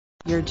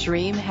Your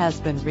dream has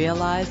been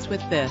realized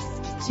with this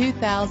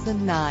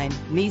 2009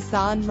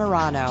 Nissan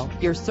Murano.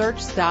 Your search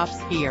stops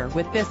here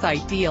with this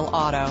ideal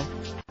auto.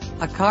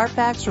 A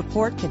Carfax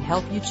report can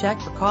help you check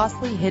for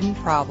costly hidden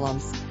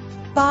problems.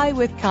 Buy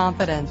with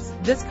confidence.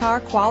 This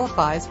car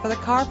qualifies for the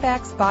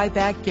Carfax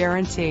buyback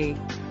guarantee.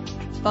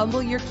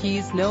 Fumble your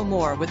keys no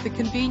more with the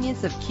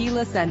convenience of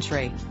keyless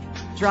entry.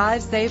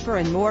 Drive safer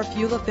and more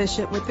fuel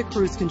efficient with the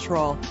cruise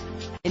control.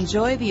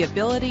 Enjoy the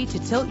ability to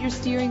tilt your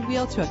steering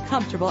wheel to a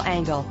comfortable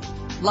angle.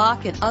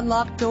 Lock and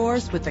unlock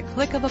doors with the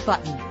click of a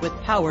button with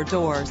power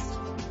doors.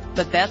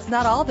 But that's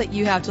not all that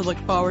you have to look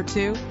forward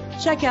to.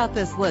 Check out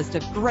this list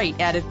of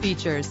great added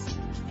features.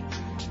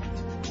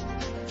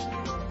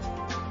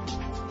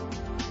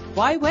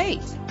 Why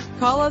wait?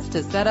 Call us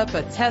to set up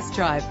a test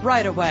drive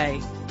right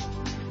away.